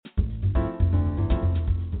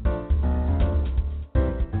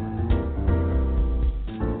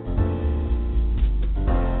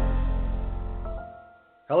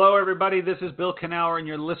Hello, everybody. This is Bill Knauer, and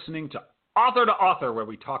you're listening to Author2Author, where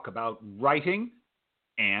we talk about writing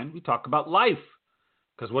and we talk about life.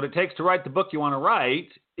 Because what it takes to write the book you want to write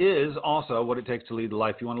is also what it takes to lead the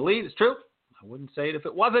life you want to lead. It's true. I wouldn't say it if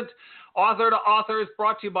it wasn't. Author2Author is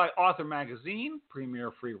brought to you by Author Magazine,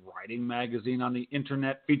 premier free writing magazine on the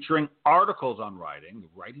internet, featuring articles on writing, the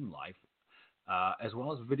writing life, as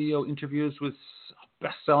well as video interviews with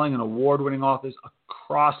best-selling and award-winning authors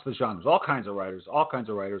across the genres, all kinds of writers.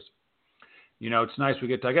 You know, it's nice I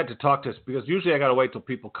get to talk to us, because usually I got to wait till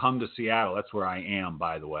people come to Seattle. That's where I am,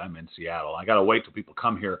 by the way. I'm in Seattle. I got to wait till people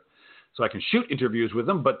come here so I can shoot interviews with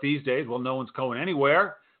them. But these days, well, no one's going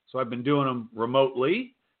anywhere, so I've been doing them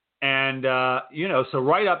remotely. And, so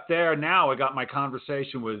right up there now, I got my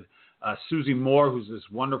conversation with Susie Moore, who's this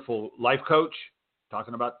wonderful life coach,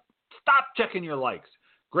 talking about stop checking your likes.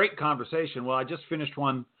 Great conversation. Well, I just finished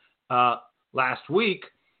one last week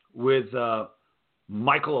with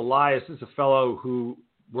Michael Elias. This is a fellow who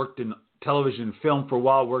worked in television and film for a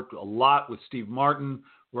while, worked a lot with Steve Martin,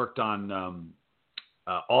 worked on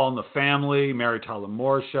All in the Family, Mary Tyler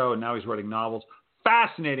Moore Show, and now he's writing novels.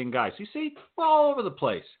 Fascinating guy. So you see, we're all over the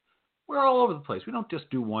place. We don't just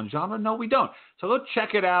do one genre. No, we don't. So go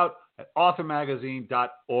check it out at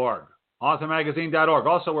authormagazine.org. authormagazine.org.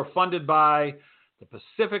 Also, we're funded by the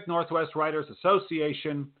Pacific Northwest Writers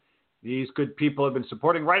Association. These good people have been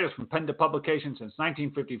supporting writers from pen to publication since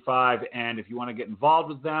 1955. And if you want to get involved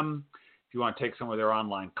with them, if you want to take some of their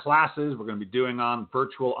online classes, we're going to be doing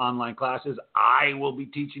virtual online classes. I will be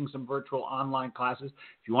teaching some virtual online classes.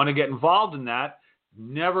 If you want to get involved in that,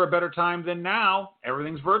 never a better time than now.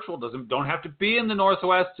 Everything's virtual. Don't have to be in the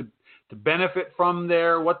Northwest to benefit from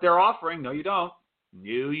what they're offering. No, you don't.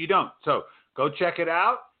 So go check it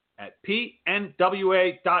out at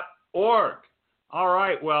pnwa.org. All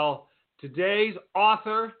right, well, today's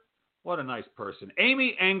author, what a nice person,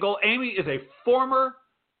 Amy Engel. Amy is a former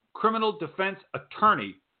criminal defense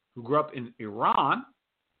attorney who grew up in Iran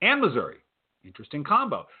and Missouri. Interesting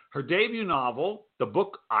combo. Her debut novel, the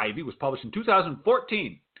book Ivy, was published in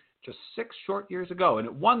 2014, just 6 short years ago, and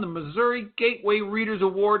it won the Missouri Gateway Readers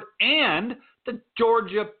Award and the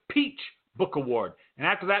Georgia Peach Book Award. And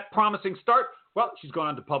after that promising start, well, she's gone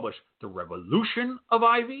on to publish The Revolution of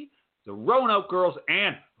Ivy, The Roanoke Girls,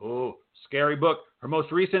 and, scary book, her most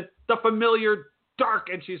recent, The Familiar Dark.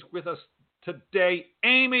 And she's with us today.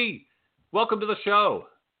 Amy, welcome to the show.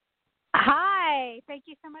 Hi. Thank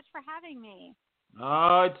you so much for having me.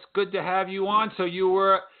 It's good to have you on. So you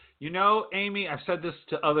were, Amy, I've said this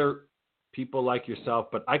to other people like yourself,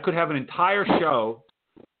 but I could have an entire show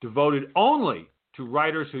devoted only to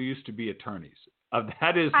writers who used to be attorneys.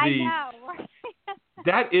 That is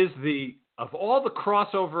of all the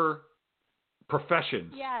crossover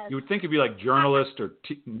professions, yes. You would think it'd be like journalist or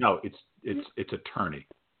no, it's attorney.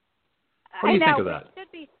 What do you think of that?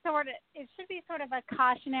 It should be sort of a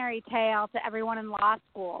cautionary tale to everyone in law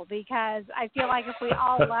school, because I feel like if we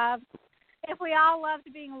all loved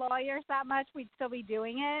being lawyers that much, we'd still be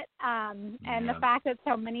doing it. And the fact that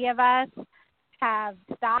so many of us have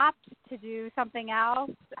stopped to do something else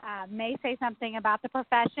may say something about the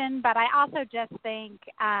profession. But I also just think,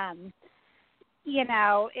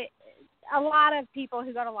 a lot of people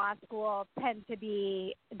who go to law school tend to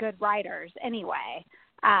be good writers anyway.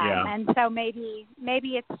 And so maybe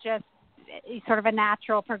it's just sort of a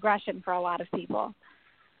natural progression for a lot of people.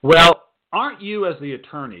 Well, aren't you as the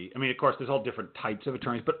attorney, I mean, of course, there's all different types of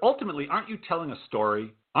attorneys, but ultimately, aren't you telling a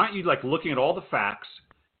story? Aren't you like looking at all the facts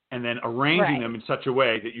and then arranging them in such a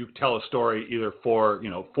way that you tell a story either for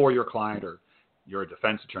your client, or you're a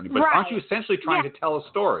defense attorney, but aren't you essentially trying to tell a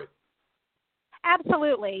story?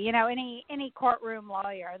 Absolutely. Any courtroom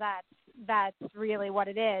lawyer, that's really what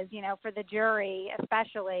it is. For the jury,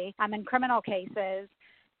 especially in criminal cases,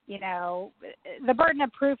 the burden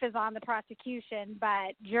of proof is on the prosecution,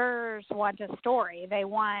 but jurors want a story. They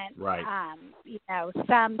want,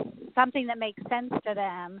 something that makes sense to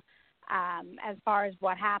them as far as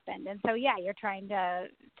what happened. And so, you're trying to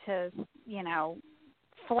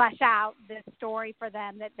flesh out this story for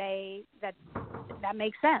them that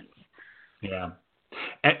makes sense. Yeah.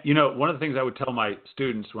 And, one of the things I would tell my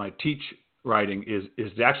students when I teach writing is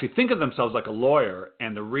to actually think of themselves like a lawyer,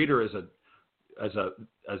 and the reader as the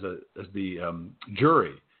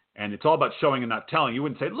jury. And it's all about showing and not telling. You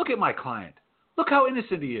wouldn't say, look at my client. Look how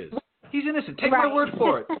innocent he is. He's innocent. Take my word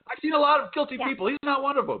for it. I've seen a lot of guilty people. He's not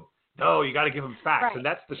one of them. No, you got to give him facts. And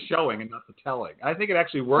that's the showing and not the telling. I think it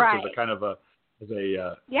actually works as a kind of a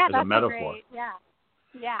metaphor. Yeah,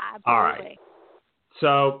 absolutely. All right.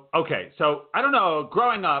 So I don't know,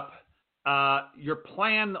 growing up, your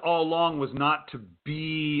plan all along was not to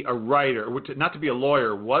be a writer, not to be a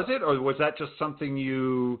lawyer, was it? Or was that just something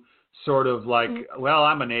you sort of like, well,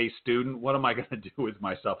 I'm an A student, what am I going to do with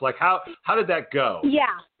myself? Like, how did that go? Yeah.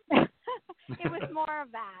 It was more of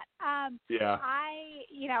that. Yeah.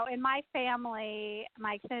 In my family,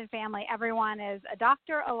 my extended family, everyone is a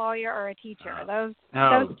doctor, a lawyer, or a teacher. Those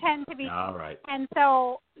tend to be. All right. And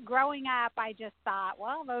so growing up, I just thought,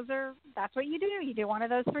 well, that's what you do. You do one of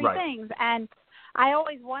those three things. And I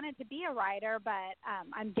always wanted to be a writer, but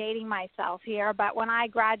I'm dating myself here. But when I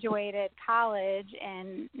graduated college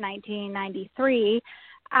in 1993,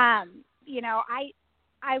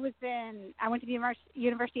 I went to the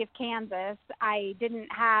University of Kansas. I didn't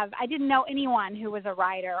know anyone who was a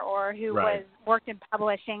writer or who worked in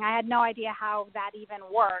publishing. I had no idea how that even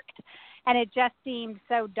worked. And it just seemed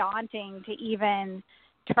so daunting to even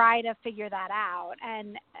try to figure that out.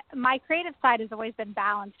 And my creative side has always been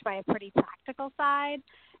balanced by a pretty practical side.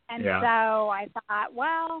 And so I thought,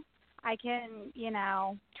 well, I can,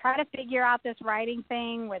 try to figure out this writing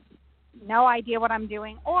thing with no idea what I'm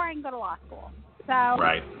doing, or I can go to law school. So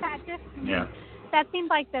that seemed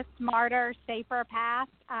like the smarter, safer path,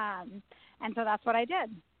 and so that's what I did.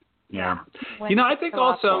 Yeah. I think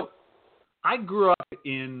also I grew up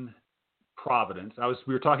in Providence.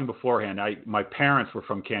 We were talking beforehand. My parents were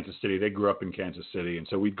from Kansas City. They grew up in Kansas City, and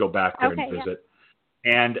so we'd go back there and visit.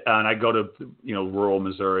 Yeah. And I go to rural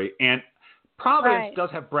Missouri, and Providence does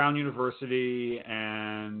have Brown University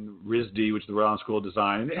and RISD, which is the Rhode Island School of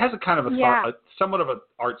Design. And it has a kind of a somewhat of an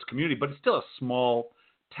arts community, but it's still a small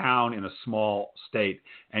town in a small state.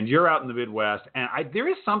 And you're out in the Midwest, and there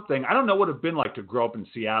is something, I don't know what it would have been like to grow up in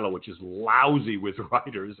Seattle, which is lousy with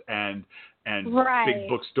writers and big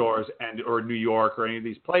bookstores, or New York or any of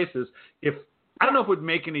these places. I don't know if it would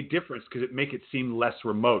make any difference because it'd make it seem less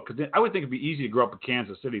remote. Because I would think it'd be easy to grow up in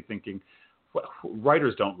Kansas City thinking, well,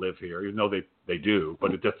 writers don't live here, even though they do,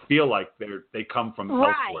 but it does feel like they come from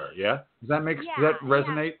elsewhere. Yeah, does that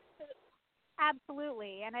resonate? Yeah,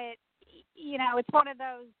 absolutely, and it's one of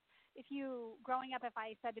those. Growing up, if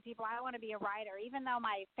I said to people, I want to be a writer, even though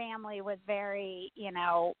my family was very,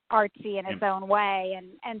 artsy in its own way,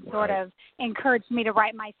 and sort of encouraged me to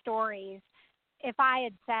write my stories. If I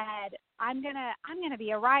had said I'm gonna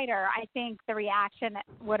be a writer, I think the reaction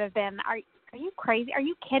would have been, Are you crazy? Are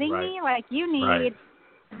you kidding me? Like, you need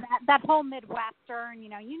that whole Midwestern, you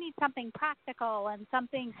need something practical and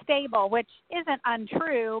something stable, which isn't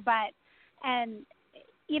untrue,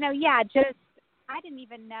 just I didn't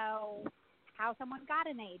even know how someone got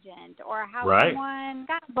an agent or how someone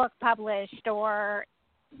got a book published or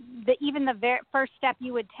even the very first step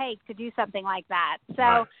you would take to do something like that.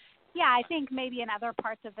 So, I think maybe in other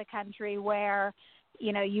parts of the country where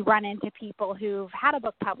you run into people who've had a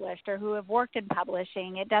book published or who have worked in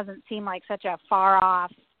publishing, it doesn't seem like such a far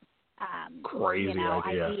off, crazy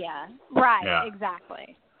idea. Right,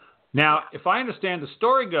 exactly. Now, if I understand the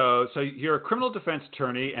story goes, so you're a criminal defense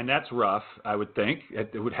attorney, and that's rough, I would think.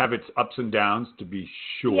 It would have its ups and downs, to be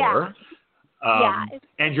sure.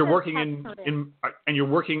 And you're working and you're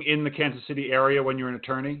working in the Kansas City area when you're an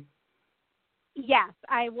attorney? Yes,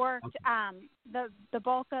 I worked. The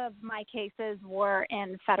bulk of my cases were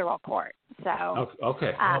in federal court. So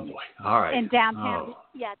okay. Oh boy. All right. In downtown,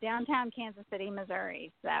 downtown Kansas City,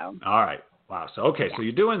 Missouri. So. All right. Wow. So so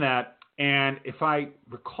you're doing that, and if I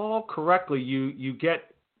recall correctly, you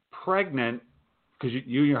get pregnant because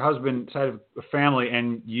you and your husband side of a family,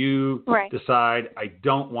 and you decide I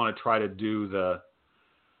don't want to try to do the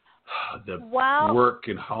work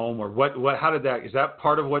and home, or what how did that, is that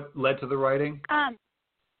part of what led to the writing?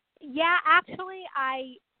 Actually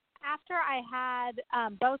after I had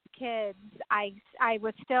both kids, I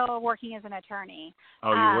was still working as an attorney.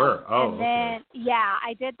 Oh, you were? Oh, and then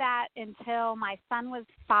I did that until my son was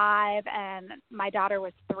 5 and my daughter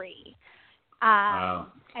was 3.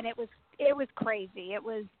 And it was crazy. It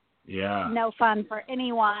was no fun for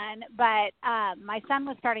anyone, but my son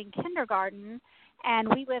was starting kindergarten. And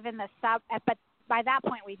we live in but by that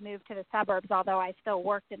point we'd moved to the suburbs, although I still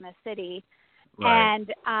worked in the city. Right.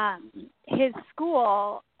 And his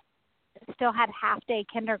school still had half-day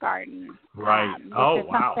kindergarten. Right. Which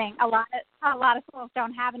is something a lot of schools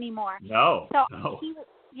don't have anymore. No. So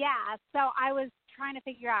so I was trying to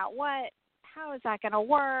figure out how is that going to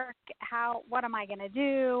work? What am I going to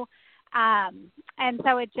do? And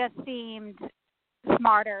so it just seemed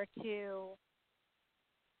smarter to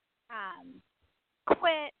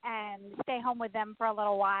quit and stay home with them for a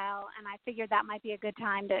little while, and I figured that might be a good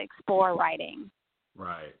time to explore writing.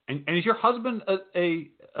 Right. And is your husband a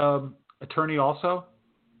attorney also?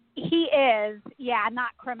 He is, yeah, not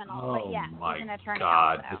criminal, Oh but yes, my he's an attorney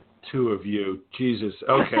God, also. the two of you, Jesus.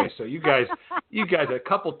 Okay, so you guys, a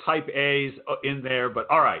couple type A's in there, but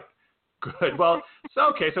all right, good. Well,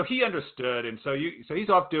 so he understood, and so he's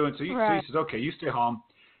off doing. So Right. he says, okay, you stay home,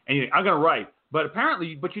 and I'm going to write. But apparently,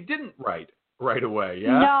 you didn't write right away,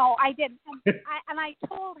 yeah? No, I didn't. And I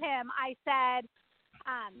told him, I said,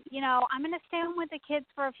 I'm going to stay home with the kids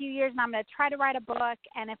for a few years, and I'm going to try to write a book.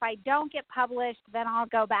 And if I don't get published, then I'll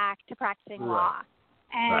go back to practicing law.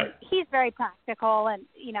 And he's very practical, and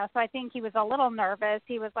so I think he was a little nervous.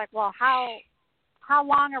 He was like, "Well, how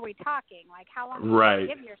long are we talking? Like, how long do you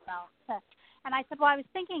give yourself?" And I said, "Well, I was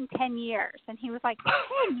thinking 10 years." And he was like,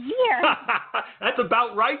 10 years? That's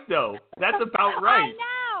about right, though. That's about right. I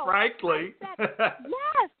know. Frankly.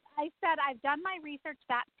 Yes. I said, I've done my research.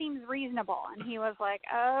 That seems reasonable. And he was like,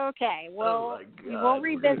 okay, we'll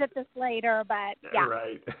revisit this later. But, yeah.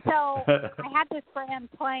 Right. So I had this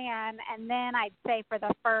grand plan, and then I'd say for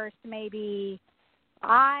the first maybe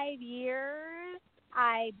 5 years,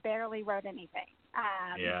 I barely wrote anything.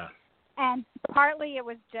 And partly it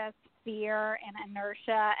was just fear and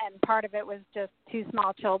inertia, and part of it was just two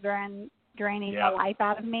small children draining the life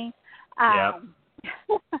out of me. No,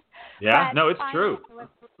 it's true.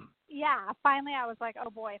 Finally I was like, oh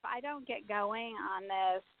boy, if I don't get going on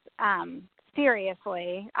this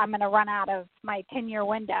seriously, I'm going to run out of my 10-year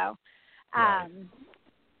window.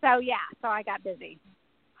 So I got busy.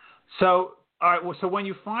 So, all right. Well, so when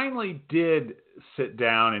you finally did sit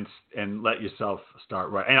down and let yourself start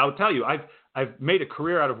writing, and I'll tell you, I've made a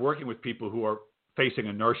career out of working with people who are facing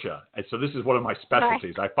inertia, and so this is one of my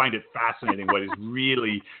specialties. I find it fascinating what is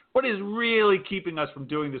really keeping us from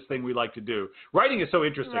doing this thing we like to do. Writing is so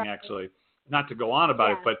interesting, actually. Not to go on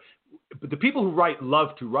about it, but the people who write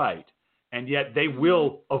love to write, and yet they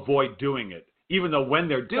will avoid doing it, even though when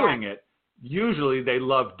they're doing it, usually they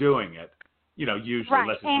love doing it. Usually,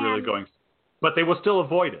 unless it's really going. But they will still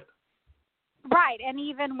avoid it. Right, and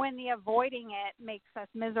even when the avoiding it makes us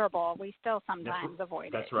miserable, we still sometimes avoid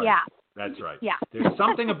it. That's right. Yeah. That's right. Yeah. There's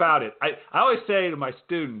something about it. I always say to my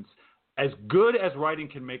students, as good as writing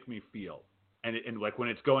can make me feel, and like when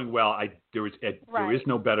it's going well, there is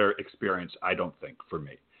no better experience, I don't think, for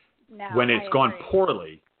me. No, when it's gone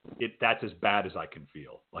poorly, that's as bad as I can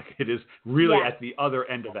feel. Like it is really at the other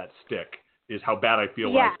end of that stick is how bad I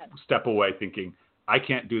feel when I step away thinking, I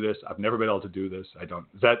can't do this. I've never been able to do this. I don't.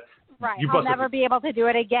 Is that right? I'll never be able to do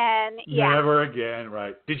it again. Never again.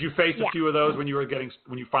 Right? Did you face a few of those when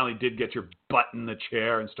you finally did get your butt in the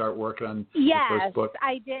chair and start working on the first book? Yes,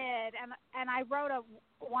 I did, and I wrote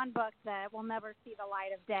one book that will never see the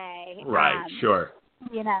light of day. Right. Sure.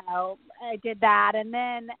 I did that, and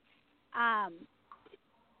then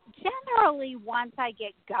generally once I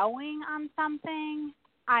get going on something,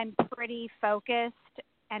 I'm pretty focused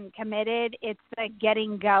and committed. It's the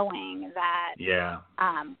getting going that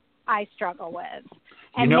I struggle with.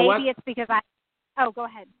 And maybe it's because go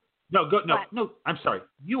ahead. No, I'm sorry.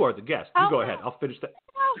 You are the guest. You go ahead. I'll finish that.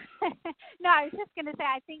 No, I was just going to say,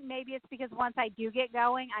 I think maybe it's because once I do get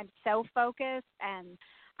going, I'm so focused and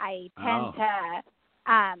I tend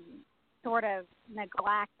to sort of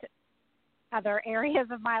neglect other areas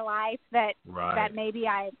of my life that maybe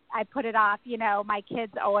I put it off. My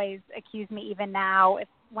kids always accuse me even now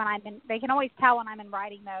they can always tell when I'm in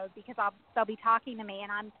writing mode because they'll be talking to me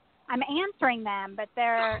and I'm answering them, but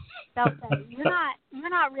they'll say, you're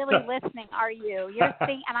not really listening, are you? You're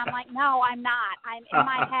thinking, and I'm like, no, I'm not. I'm in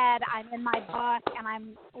my head. I'm in my book, and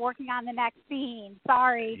I'm working on the next scene.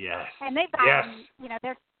 Sorry. Yes. And they've gotten,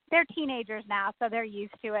 they're teenagers now, so they're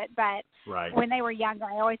used to it. But when they were younger,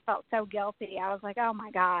 I always felt so guilty. I was like, oh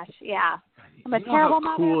my gosh, I'm a terrible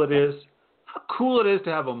mother. How cool it is. How cool it is to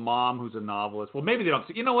have a mom who's a novelist. Well, maybe they don't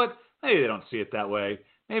see. You know what? Maybe they don't see it that way.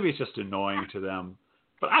 Maybe it's just annoying to them.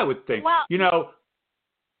 But I would think, what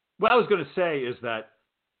I was going to say is that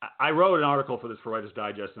I wrote an article for this for Writer's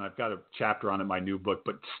Digest, and I've got a chapter on it in my new book.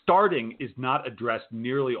 But starting is not addressed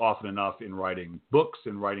nearly often enough in writing books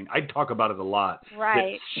and writing. I talk about it a lot.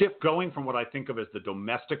 Right. That shift going from what I think of as the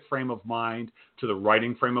domestic frame of mind to the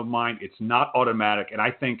writing frame of mind, it's not automatic. And I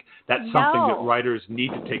think that's something that writers need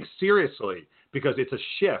to take seriously because it's a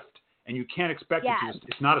shift, and you can't expect it to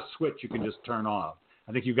it's not a switch you can just turn off.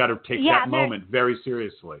 I think you've got to take that moment very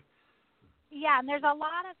seriously. Yeah, and there's a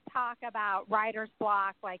lot of talk about writer's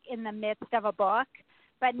block, like in the midst of a book,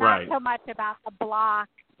 but not so much about the block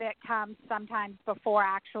that comes sometimes before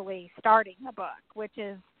actually starting the book, which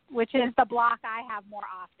is the block I have more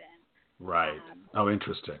often. Right.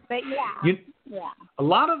 Interesting. But a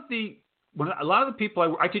lot of the when a lot of the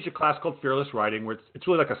people I teach a class called Fearless Writing, where it's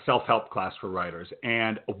really like a self-help class for writers.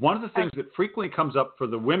 And one of the things that frequently comes up for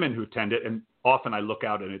the women who attend it, and often I look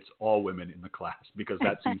out and it's all women in the class because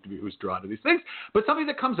that seems to be who's drawn to these things. But something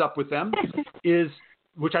that comes up with them is,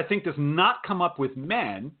 which I think does not come up with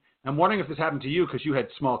men, I'm wondering if this happened to you because you had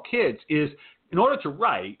small kids, is in order to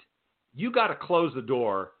write, you got to close the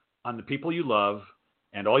door on the people you love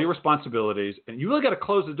and all your responsibilities, and you really got to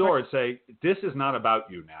close the door and say, this is not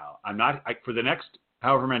about you now. For the next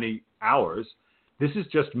however many hours, this is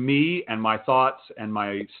just me and my thoughts and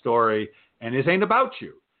my story, and this ain't about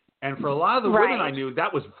you. And for a lot of the women I knew,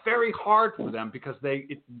 that was very hard for them because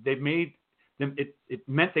it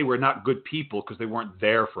meant they were not good people because they weren't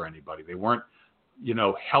there for anybody. They weren't,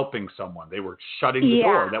 helping someone. They were shutting the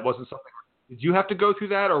door. That wasn't something. Did you have to go through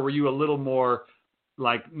that, or were you a little more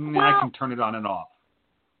like, I can turn it on and off?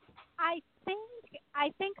 I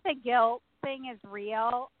think the guilt thing is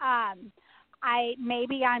real.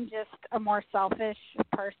 Maybe I'm just a more selfish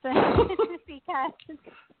person because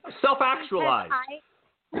self-actualized.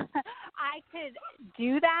 I could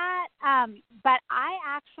do that, but I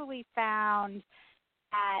actually found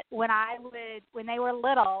that when they were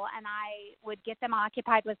little and I would get them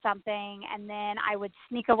occupied with something and then I would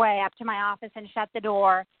sneak away up to my office and shut the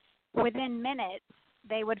door, within minutes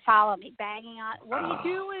they would follow me, banging on, what are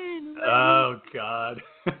you doing? Oh, God.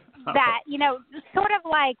 That, sort of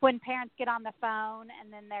like when parents get on the phone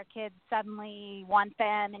and then their kids suddenly want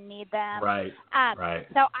them and need them. Right.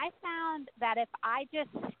 So I found that if I just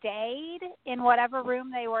stayed in whatever room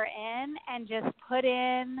they were in and just put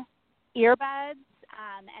in earbuds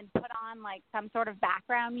and put on like some sort of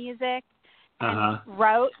background music and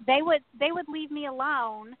wrote, they would leave me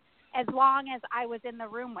alone as long as I was in the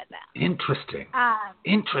room with them. Interesting.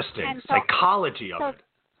 And so, psychology of it.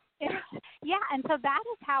 Yeah, and so that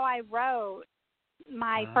is how I wrote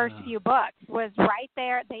my first few books, was right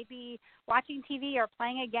there. They'd be watching TV or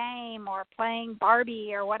playing a game or playing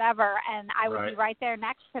Barbie or whatever, and I would be right there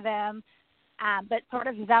next to them, but sort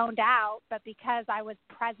of zoned out. But because I was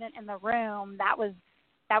present in the room, that was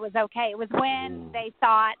okay. It was when they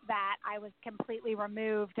thought that I was completely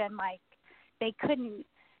removed and like they couldn't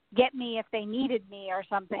get me if they needed me or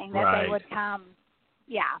something that they would come,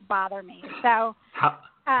 bother me. So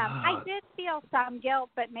I did feel some guilt,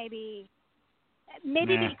 but maybe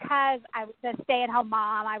because I was a stay-at-home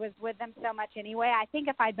mom, I was with them so much anyway. I think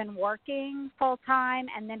if I'd been working full-time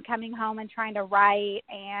and then coming home and trying to write,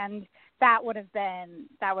 and that would have been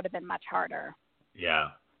much harder. Yeah.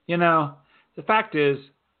 The fact is,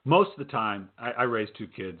 most of the time, I raised two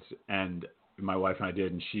kids, and my wife and I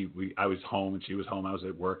did, and I was home and she was home. I was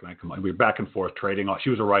at work, and we were back and forth trading.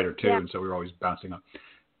 She was a writer too, and so we were always bouncing up.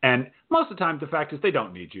 And most of the time, the fact is they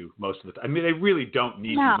don't need you most of the time. I mean, they really don't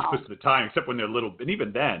need you most of the time, except when they're little. And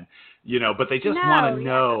even then, but they just want to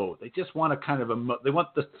know. They just want to kind of they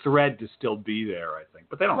want the thread to still be there, I think.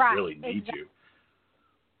 But they don't really need you.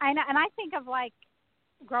 I know, and I think of like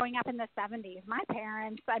growing up in the 70s. My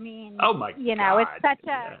parents, I mean, oh my God.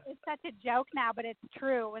 It's such a joke now, but it's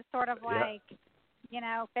true. It was sort of like,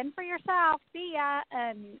 fend for yourself, see ya,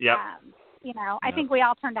 and I think we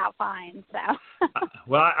all turned out fine. So.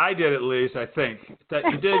 Well, I did at least. I think that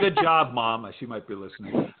you did a good job, Mom. She might be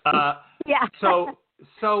listening. Yeah. So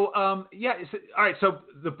all right. So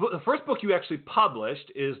the first book you actually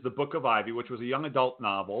published is The Book of Ivy, which was a young adult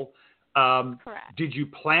novel. Correct. Did you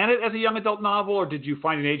plan it as a young adult novel, or did you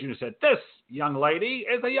find an agent who said, this young lady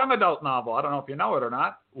is a young adult novel? I don't know if you know it or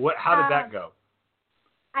not. How did that go?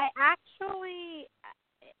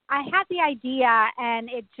 I had the idea, and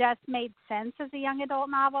it just made sense as a young adult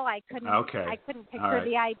novel. I couldn't picture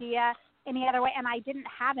the idea any other way, and I didn't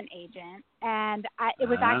have an agent, and it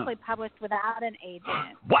was actually published without an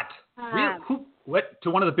agent. What? Really? What?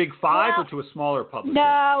 To one of the big five, or to a smaller publisher?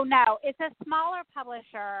 No. It's a smaller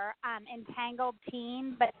publisher, Entangled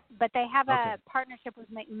Teen, but they have a partnership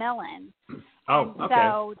with Macmillan.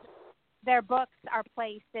 So their books are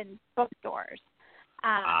placed in bookstores.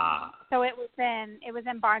 So it was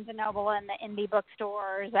in Barnes and Noble and the indie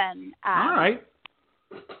bookstores and all right.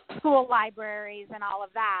 school libraries and all of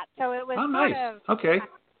that. So it was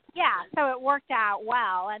so it worked out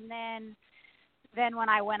well. And then when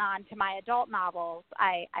I went on to my adult novels,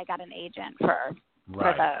 I got an agent for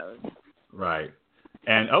those. Right.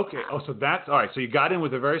 And so that's all right. So you got in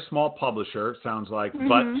with a very small publisher, it sounds like,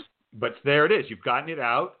 but there it is. You've gotten it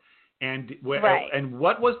out. And and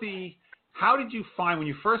what was how did you find when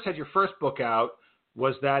you first had your first book out?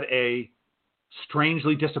 Was that a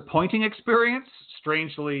strangely disappointing experience?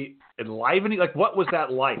 Strangely enlivening? Like, what was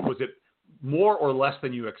that like? Was it more or less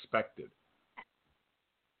than you expected?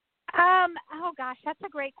 Oh gosh, that's a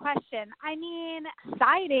great question. I mean,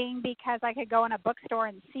 exciting because I could go in a bookstore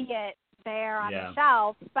and see it there on the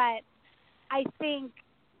shelf, but I think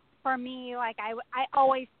for me, like I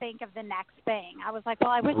always think of the next thing. I was like,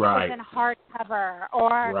 well, I wish it was in hardcover,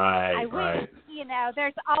 or I wish,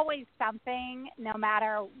 there's always something, no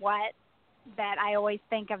matter what, that I always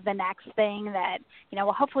think of the next thing that,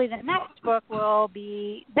 well, hopefully the next book will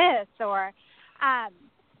be this, or, and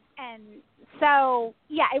so,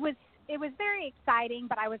 yeah, it was very exciting,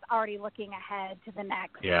 but I was already looking ahead to the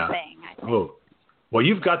next thing, I think. Oh, well,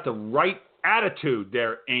 you've got the right attitude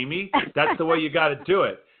there, Amy. That's the way you got to do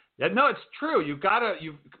it. No, it's true.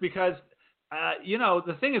 Because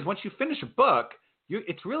the thing is, once you finish a book,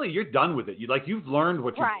 you're done with it. You've learned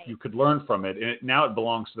what you could learn from it, and now it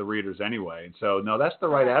belongs to the readers anyway. And so, no, that's the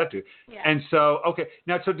right attitude. Yeah. And so, okay,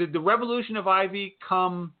 now, so did the Revolution of Ivy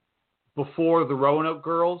come before the Roanoke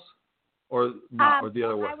Girls, or not, or the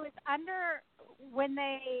other way? I was under when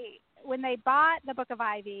they bought the Book of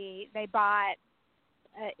Ivy. They bought.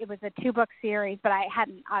 It was a 2-book series, but I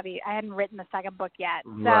hadn't written the second book yet.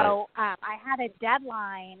 Right. So I had a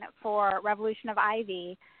deadline for Revolution of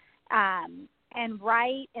Ivy, and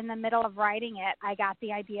right in the middle of writing it, I got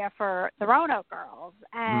the idea for the Roanoke Girls.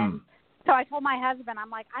 And so I told my husband, I'm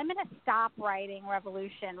like, I'm going to stop writing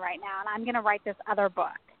Revolution right now, and I'm going to write this other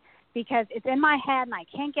book because it's in my head and I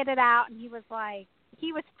can't get it out. And he was like,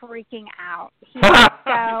 he was freaking out. He was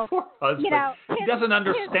so, poor husband. He doesn't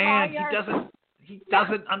understand. He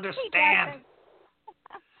doesn't understand.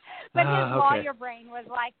 But his lawyer brain was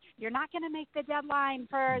like, "You're not going to make the deadline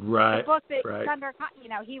for the book that's under."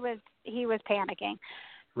 He was panicking.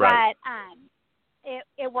 Right. But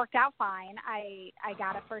it worked out fine. I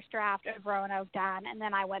got a first draft of Roanoke done, and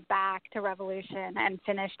then I went back to Revolution and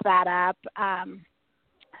finished that up.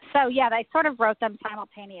 So yeah, I sort of wrote them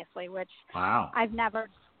simultaneously, which I've never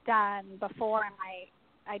done before, and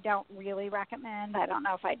I don't really recommend. I don't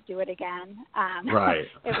know if I'd do it again. Right.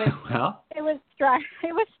 It was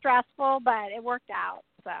stressful, but it worked out.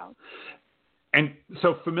 So. And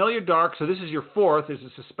so, Familiar Dark. So this is your fourth. Is a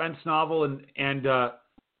suspense novel, and do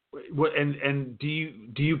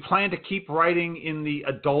you plan to keep writing in the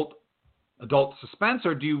adult suspense,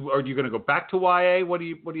 or are you going to go back to YA? What do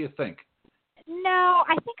you think? No,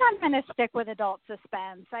 I think I'm going to stick with adult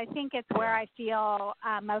suspense. I think it's where I feel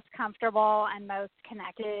most comfortable and most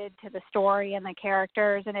connected to the story and the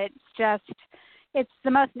characters, and it's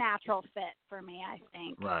the most natural fit for me, I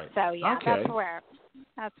think. Right. So yeah, okay.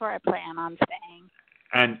 that's where I plan on staying.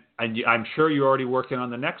 And I'm sure you're already working on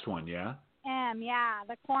the next one, yeah? Yeah,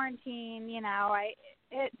 the quarantine.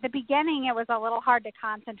 The beginning it was a little hard to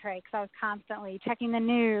concentrate because I was constantly checking the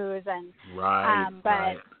news and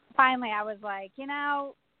but finally I was like,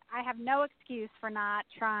 I have no excuse for not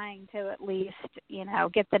trying to at least,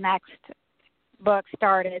 get the next book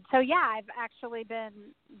started. So yeah, I've actually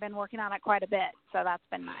been working on it quite a bit. So that's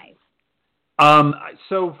been nice.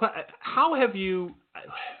 So how have you,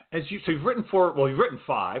 so you've written you've written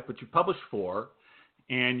 5, but you published 4,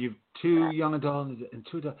 and you've 2 young adult and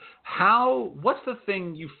 2 adult. What's the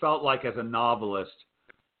thing you felt like as a novelist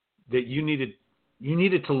that you needed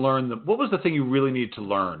to learn? What was the thing you really needed to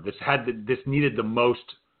learn? This needed the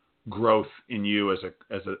most growth in you as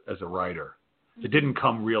a writer. It didn't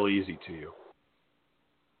come real easy to you.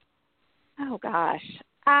 Oh gosh,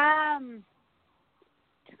 trying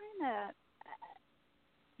to.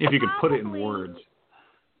 If you could put it in words.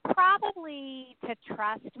 Probably to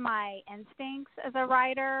trust my instincts as a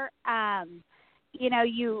writer.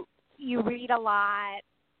 You read a lot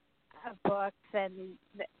of books and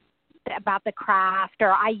about the craft,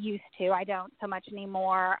 or I used to. I don't so much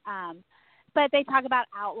anymore. But they talk about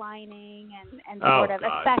outlining and sort of,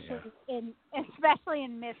 especially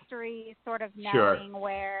in mystery, sort of knowing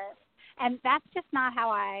where. And that's just not how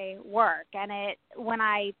I work. And when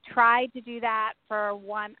I tried to do that for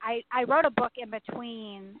one, I wrote a book in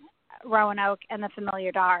between Roanoke and The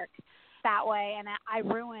Familiar Dark that way, and I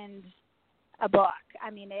ruined a book.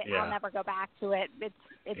 I mean, I'll never go back to it.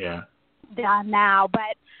 It's done now,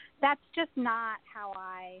 but that's just not how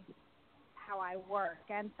I work.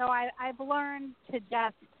 And so I've learned to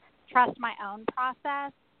just trust my own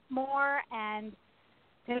process more and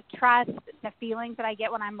to trust the feelings that I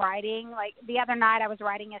get when I'm writing. Like the other night I was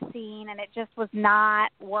writing a scene and it just was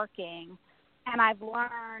not working. And I've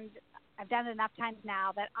done it enough times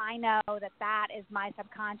now that I know that is my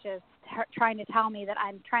subconscious trying to tell me that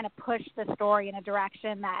I'm trying to push the story in a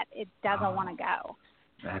direction that it doesn't want to go.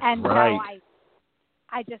 That's and right. So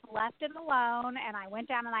I just left it alone and I went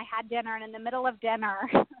down and I had dinner, and in the middle of dinner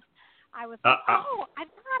I was like, oh, I've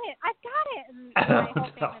got it. And my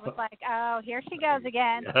whole family was like, oh, here she goes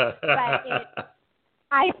again. But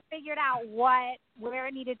I figured out where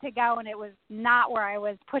it needed to go, and it was not where I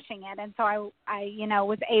was pushing it. And so I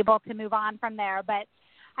was able to move on from there. But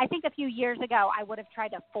I think a few years ago, I would have tried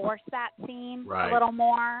to force that scene a little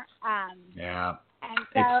more. Yeah. And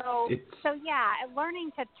so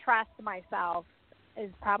learning to trust myself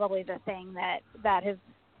is probably the thing that has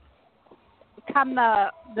come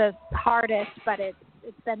the hardest, but it's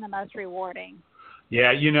been the most rewarding.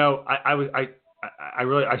 Yeah, I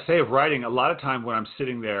say of writing, a lot of time when I'm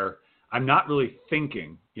sitting there, I'm not really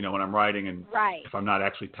thinking, when I'm writing, and if I'm not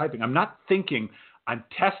actually typing, I'm not thinking, I'm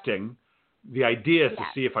testing the ideas to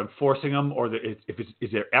see if I'm forcing them or is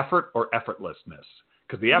there effort or effortlessness.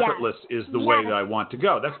 Because the effortless is the way that I want to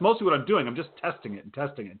go. That's mostly what I'm doing. I'm just testing it and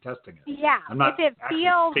testing it and testing it. Yeah. I'm not if it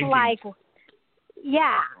feels thinking.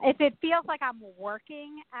 If it feels like I'm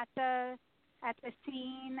working at the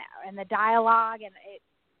scene and the dialogue,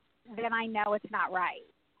 then I know it's not right.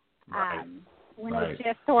 Right. When it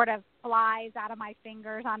just sort of flies out of my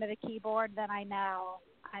fingers onto the keyboard, then I know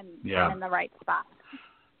I'm in the right spot.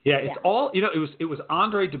 Yeah, it's all, it was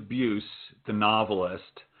Andre Dubus, the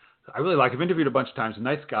novelist. I really like him. I've interviewed a bunch of times. A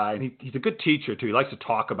nice guy, and he's a good teacher too. He likes to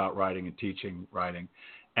talk about writing and teaching writing.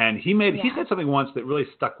 And he said something once that really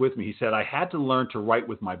stuck with me. He said, I had to learn to write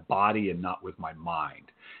with my body and not with my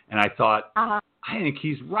mind. And I thought, I think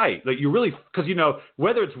he's right. Like because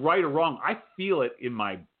whether it's right or wrong, I feel it in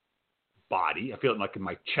my body. I feel it like in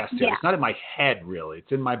my chest. Yeah. It's not in my head really.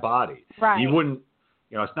 It's in my body. Right. You wouldn't,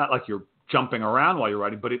 it's not like you're jumping around while you're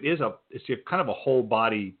writing, but it's kind of a whole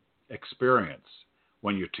body experience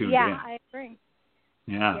when you're tuned in. Yeah, I agree.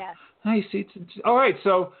 Yeah. Yes. I see. All right.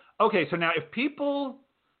 So now if people,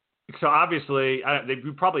 so obviously they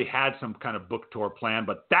probably had some kind of book tour plan,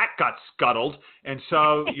 but that got scuttled. And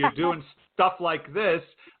so you're doing stuff like this.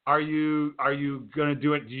 Are you going to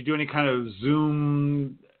do it? Do you do any kind of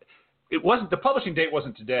Zoom? The publishing date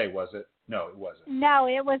wasn't today, was it? No, it wasn't. No,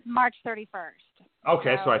 it was March 31st.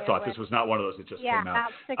 Okay, so I thought this was not one of those that just came out. Yeah,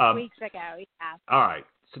 about 6 weeks ago, yeah. All right.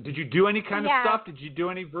 So did you do any kind of stuff? Did you do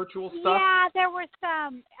any virtual stuff? Yeah, there were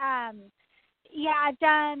some. I've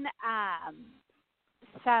done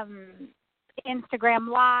some Instagram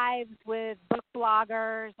lives with book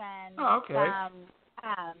bloggers and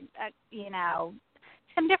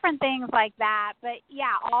some different things like that. But,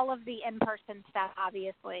 all of the in-person stuff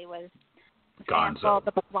obviously was canceled,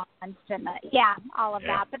 the book launch and all of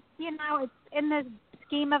that. But, it's in the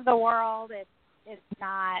scheme of the world, it's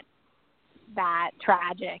not that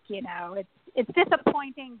tragic, It's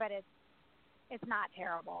disappointing, but it's not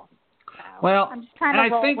terrible. So I'm just trying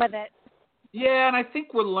to roll with it. Yeah, and I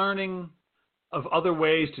think we're learning of other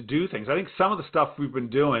ways to do things. I think some of the stuff we've been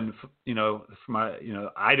doing,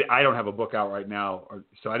 I don't have a book out right now,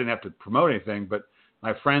 so I didn't have to promote anything, but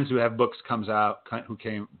my friends who have books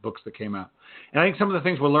books that came out. And I think some of the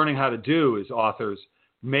things we're learning how to do as authors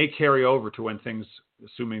may carry over to when things,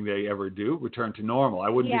 assuming they ever do, return to normal. I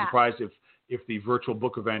wouldn't be surprised if the virtual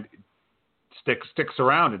book event sticks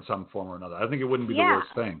around in some form or another. I think it wouldn't be the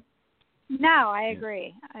worst thing. No, I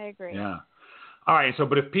agree. Yeah. All right. So,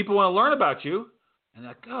 but if people want to learn about you, and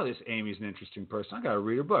they're like, this Amy's an interesting person, I got to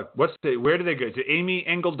read her book. Where do they go? Is it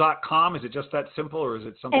amyengel.com? Is it just that simple, or is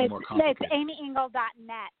it something more complicated? It's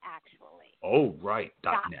amyengel.net, actually. Oh, right.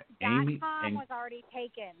 .net. .com was already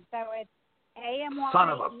taken, so it's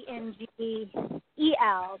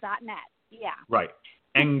amyengel.net. Yeah. Right.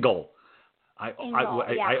 Engel.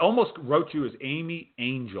 I almost wrote you as Amy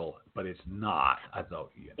Engel, but it's not. I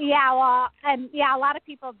thought Yeah, well, and a lot of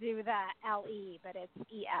people do the LE, but it's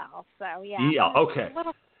EL. So EL. Okay.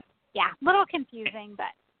 Little confusing,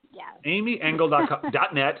 but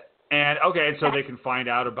amyengel.net, and so they can find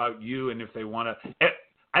out about you, and if they want to.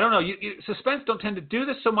 I don't know. Suspense don't tend to do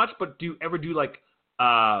this so much, but do you ever do like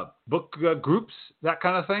book groups, that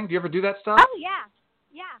kind of thing? Do you ever do that stuff? Oh yeah,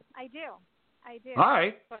 I do. All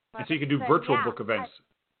right. And so you can do virtual book events.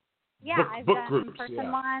 I've book done groups,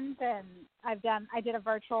 in-person ones, and I did a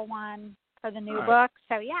virtual one for the new book.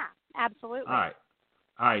 So absolutely. All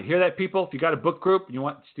right. Hear that, people? If you got a book group and you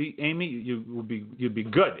want to see Amy, you'd be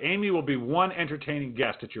good. Amy will be one entertaining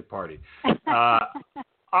guest at your party. All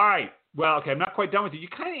right. Well, okay, I'm not quite done with you. You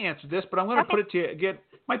kind of answered this, but I'm going to put it to you again.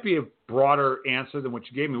 It might be a broader answer than what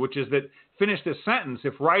you gave me, which is that, finish this sentence,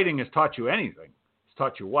 if writing has taught you anything, it's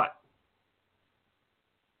taught you what?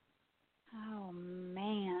 Oh,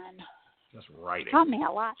 man. Just writing. Taught me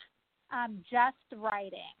a lot. Just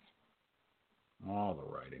writing. All the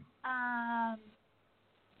writing.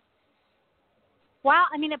 Well,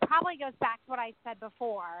 I mean, it probably goes back to what I said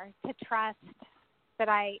before, to trust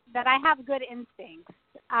that I have good instincts.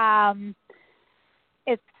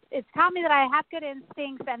 It's taught me that I have good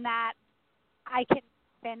instincts and that I can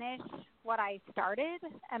finish what I started.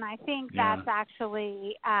 And I think that's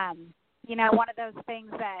actually, one of those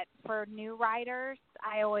things that for new writers,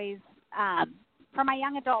 I always, for my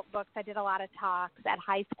young adult books, I did a lot of talks at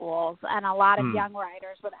high schools, and a lot of young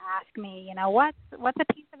writers would ask me, what's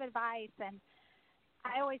a piece of advice? And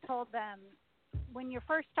I always told them, when you're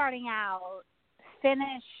first starting out,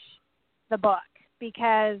 finish the book,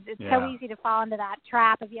 because it's so easy to fall into that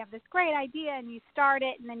trap if you have this great idea and you start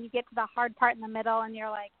it and then you get to the hard part in the middle and you're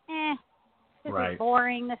like, this is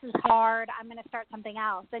boring, this is hard, I'm going to start something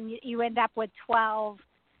else. And you end up with 12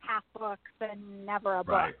 half books and never a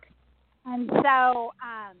book. And so,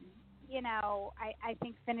 I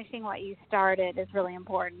think finishing what you started is really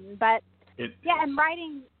important. But, and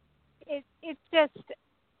writing, it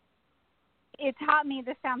taught me,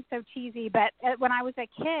 this sounds so cheesy, but when I was a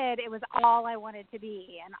kid, it was all I wanted to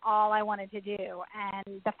be and all I wanted to do.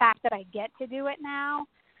 And the fact that I get to do it now,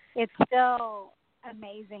 it's still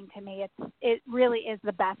amazing to me. It really is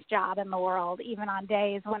the best job in the world, even on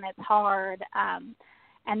days when it's hard.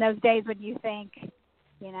 And those days when you think,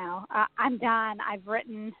 I'm done. I've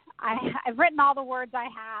written all the words I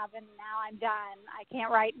have, and now I'm done. I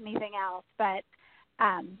can't write anything else. But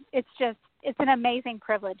it's an amazing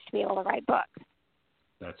privilege to be able to write books.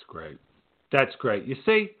 That's great. That's great. You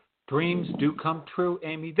see, dreams do come true,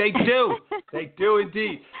 Amy. They do. They do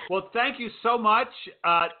indeed. Well, thank you so much.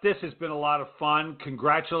 This has been a lot of fun.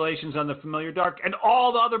 Congratulations on The Familiar Dark and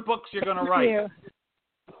all the other books you're going to write.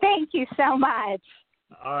 Thank you so much.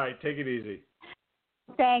 All right. Take it easy.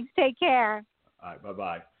 Thanks. Take care. All right.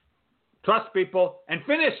 Bye-bye. Trust people and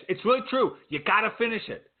finish. It's really true. You got to finish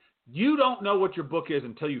it. You don't know what your book is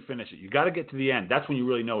until you finish it. You got to get to the end. That's when you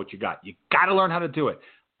really know what you got. You got to learn how to do it.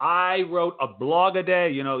 I wrote a blog a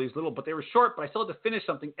day, but they were short, but I still had to finish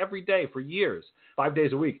something every day for years, 5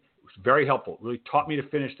 days a week. It was very helpful. It really taught me to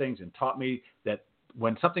finish things and taught me that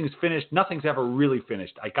when something is finished, nothing's ever really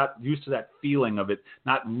finished. I got used to that feeling of it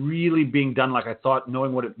not really being done like I thought,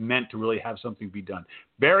 knowing what it meant to really have something be done.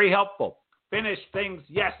 Very helpful. Finish things.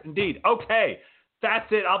 Yes, indeed. Okay. That's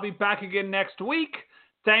it. I'll be back again next week.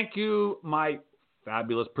 Thank you, my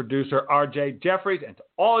fabulous producer, RJ Jeffries, and to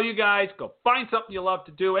all you guys, go find something you love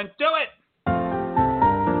to do and do it.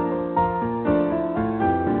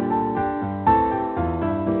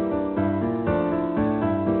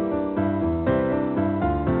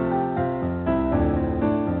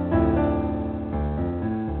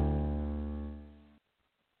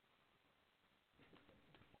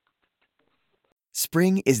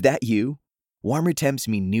 Spring, is that you? Warmer temps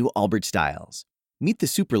mean new Allbirds styles. Meet the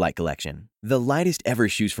Superlight Collection, the lightest ever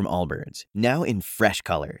shoes from Allbirds, now in fresh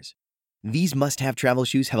colors. These must-have travel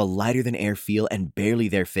shoes have a lighter-than-air feel and barely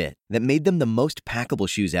their fit that made them the most packable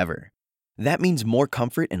shoes ever. That means more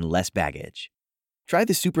comfort and less baggage. Try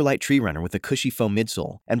the Superlight Tree Runner with a cushy foam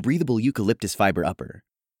midsole and breathable eucalyptus fiber upper.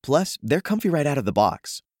 Plus, they're comfy right out of the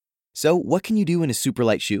box. So what can you do in a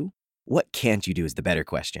Superlight shoe? What can't you do is the better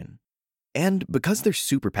question. And because they're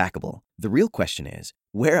super packable, the real question is,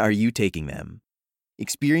 where are you taking them?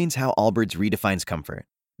 Experience how Allbirds redefines comfort.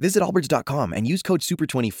 Visit allbirds.com and use code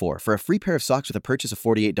SUPER24 for a free pair of socks with a purchase of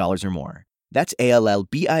 $48 or more. That's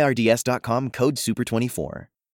ALLBIRDS.com, code SUPER24.